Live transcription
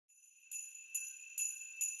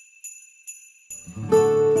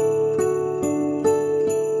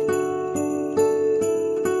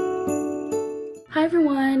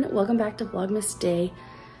everyone, welcome back to Vlogmas day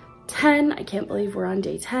 10. I can't believe we're on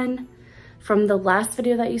day 10. From the last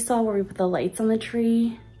video that you saw where we put the lights on the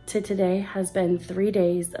tree to today has been 3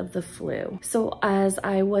 days of the flu. So as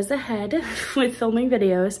I was ahead with filming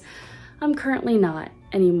videos, I'm currently not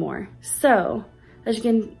anymore. So as you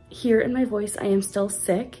can hear in my voice, I am still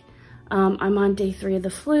sick. I'm on day 3 of the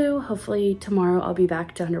flu. Hopefully tomorrow I'll be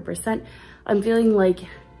back to 100%. I'm feeling like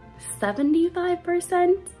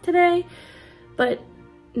 75% today, but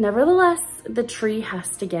nevertheless, the tree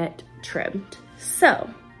has to get trimmed. So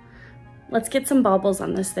let's get some baubles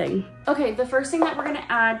on this thing. Okay, the first thing that we're gonna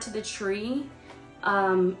add to the tree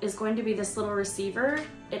is going to be this little receiver.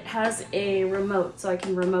 It has a remote, so I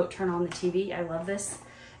can remote turn on the TV. I love this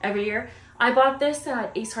every year. I bought this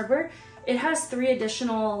at Ace Hardware. It has 3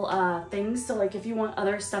 additional things, so like if you want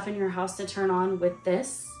other stuff in your house to turn on with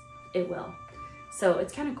this, it will. So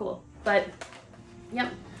it's kind of cool, but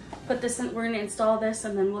yep. Put this in, we're gonna install this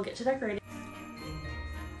and then we'll get to decorating.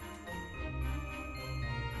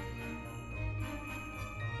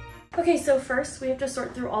 Okay, so first we have to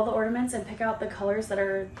sort through all the ornaments and pick out the colors that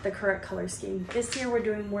are the correct color scheme. This year we're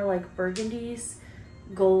doing more like burgundies,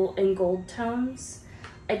 gold, and gold tones.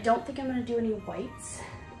 I don't think I'm gonna do any whites.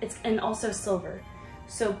 And also silver.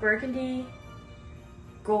 So burgundy,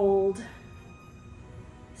 gold,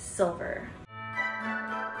 silver.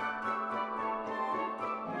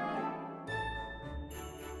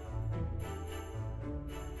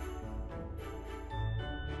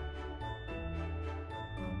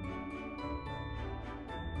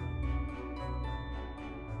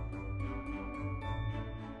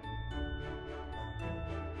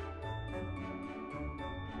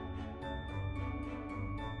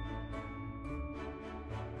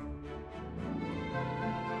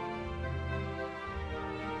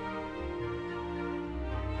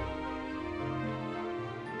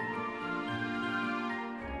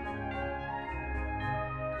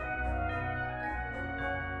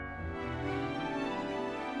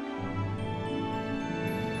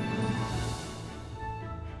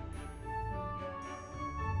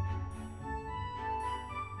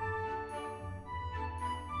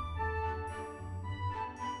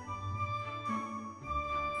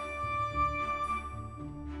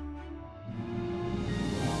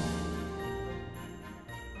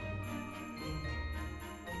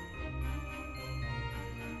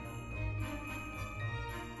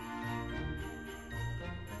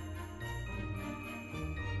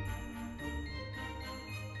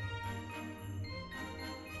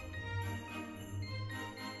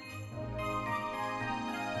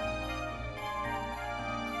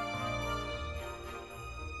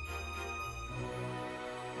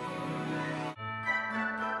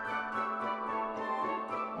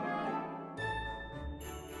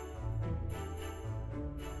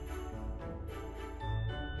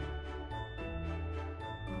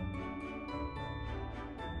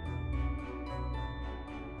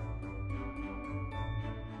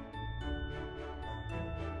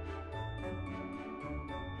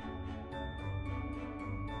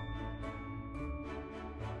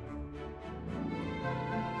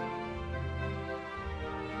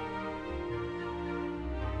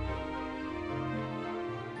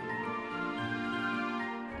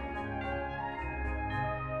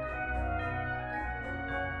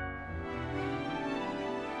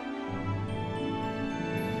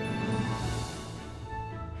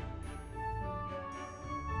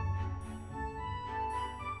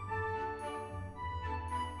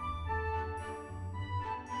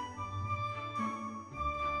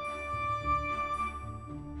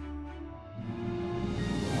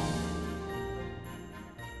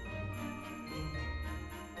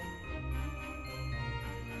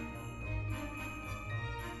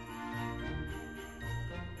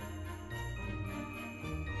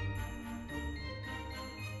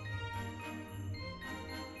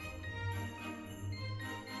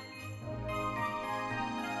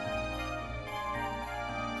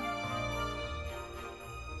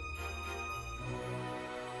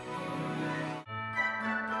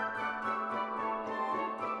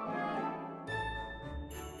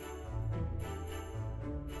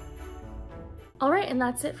 All right, and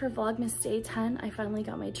that's it for Vlogmas day 10. I finally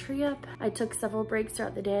got my tree up. I took several breaks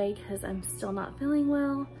throughout the day because I'm still not feeling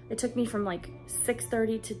well. It took me from like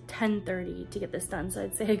 6:30 to 10:30 to get this done, so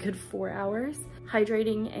I'd say a good 4 hours.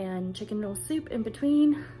 Hydrating and chicken noodle soup in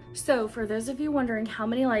between. So for those of you wondering how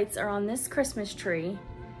many lights are on this Christmas tree,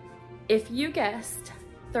 if you guessed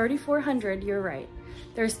 3,400, you're right.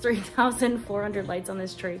 There's 3,400 lights on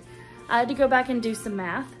this tree. I had to go back and do some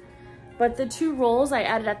math. But the 2 rolls I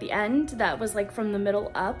added at the end, that was like from the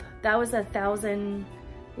middle up, that was 1,000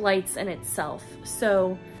 lights in itself.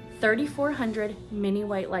 So 3,400 mini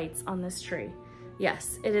white lights on this tree.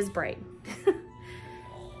 Yes, it is bright,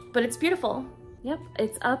 but it's beautiful. Yep,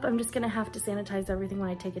 it's up. I'm just gonna have to sanitize everything when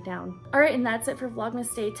I take it down. All right, and that's it for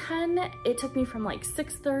Vlogmas day 10. It took me from like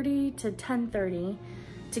 6:30 to 10:30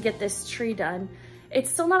 to get this tree done. It's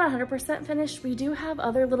still not 100% finished. We do have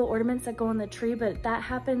other little ornaments that go on the tree, but that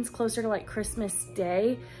happens closer to like Christmas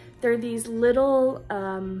Day. They're these little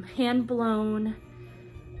hand-blown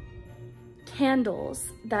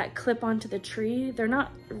candles that clip onto the tree. They're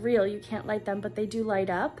not real, you can't light them, but they do light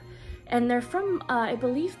up. And they're from, I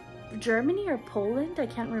believe, Germany or Poland, I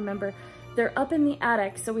can't remember. They're up in the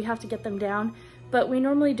attic, so we have to get them down, but we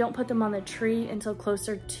normally don't put them on the tree until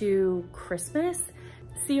closer to Christmas.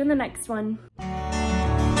 See you in the next one.